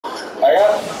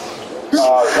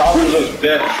Zabuza's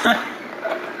bitch.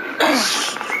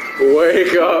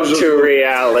 Wake up to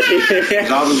reality.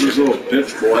 Zabuza's little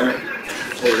bitch, boy.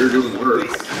 Oh, you're doing work.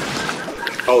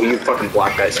 Oh, you fucking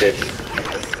blocked that shit.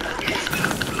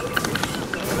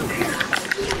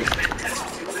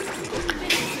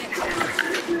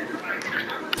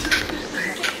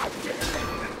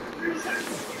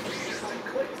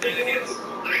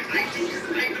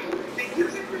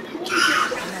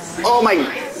 Oh my!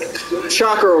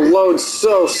 Chakra loads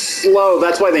so slow.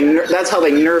 That's why they. That's how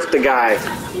they nerfed the guy.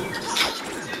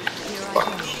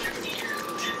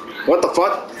 What the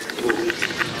fuck?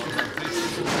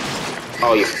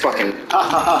 Oh, you fucking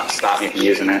stop me from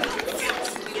using it.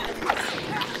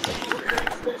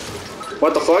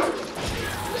 What the fuck?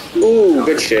 Ooh,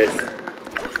 good shit.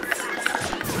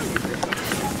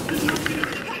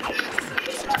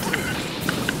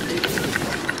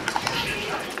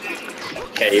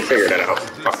 Okay, you figured it out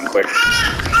fucking quick.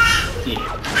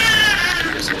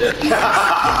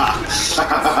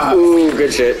 Ooh,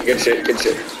 good shit, good shit, good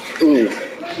shit. Ooh.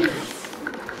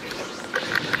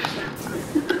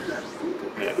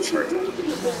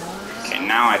 Okay,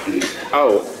 now I can...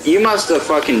 Oh, you must have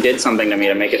fucking did something to me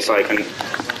to make it so I can...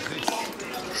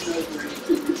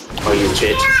 Oh, you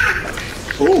bitch.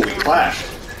 Ooh, we clashed.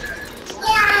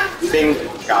 Bing.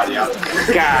 God, yeah.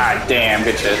 God damn,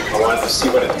 good shit. I wanted to see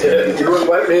what it did. You wouldn't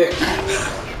let me.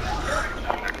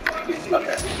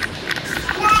 Okay.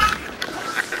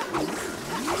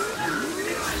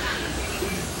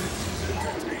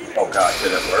 Oh god,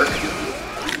 did it work?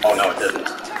 Oh no, it didn't.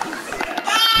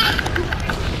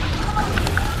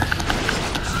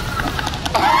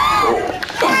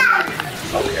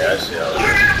 Oh. Okay, I see how it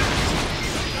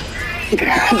is.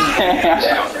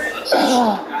 Damn.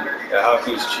 Yeah,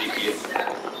 Haku's cheeky.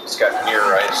 He's got near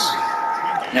rice.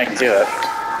 Yeah, I can see that.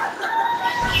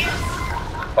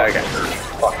 Okay.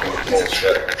 Fucking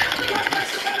bullshit.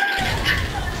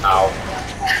 Ow.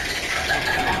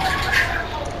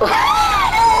 Oh,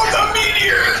 the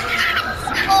meteor!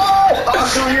 Oh,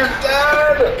 Haku, you're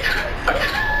dead!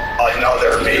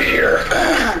 Another meteor.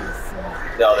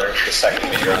 No, there's the second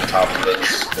meteor on top of it.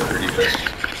 It's pretty good.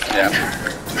 Yeah.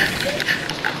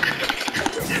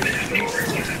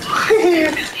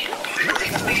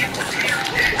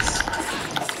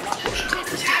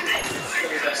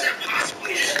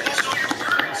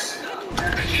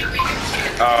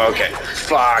 Oh, okay.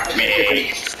 Fuck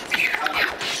me.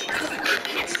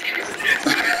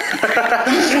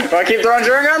 Do I keep throwing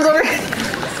Jordan guns over here?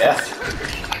 Yeah.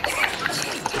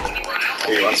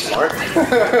 Hey, you want some more?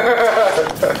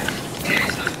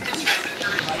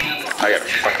 I gotta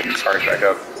fucking charge back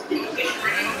up.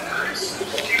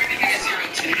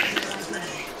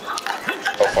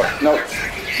 Oh fuck. Nope.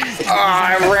 Oh,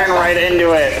 I ran right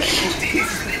into it.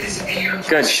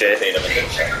 Good shit.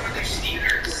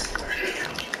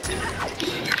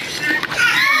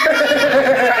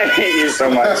 I hate you so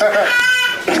much.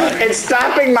 It's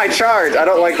stopping my charge. I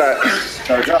don't like that.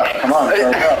 Charge up. Come on,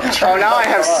 charge up. Oh, now I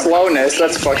have slowness.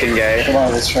 That's fucking gay. Come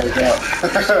on, let's charge up.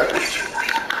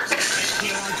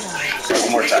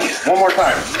 One more time. One more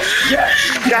time. Yeah.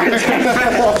 God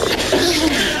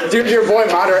damn. Dude, your boy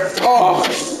Madara. Oh.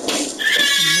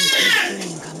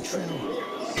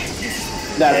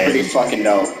 That's pretty fucking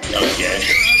dope. Okay.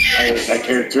 I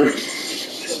cared through.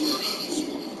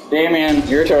 Damien,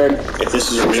 your turn. If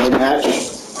this is a real match,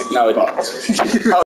 No, it's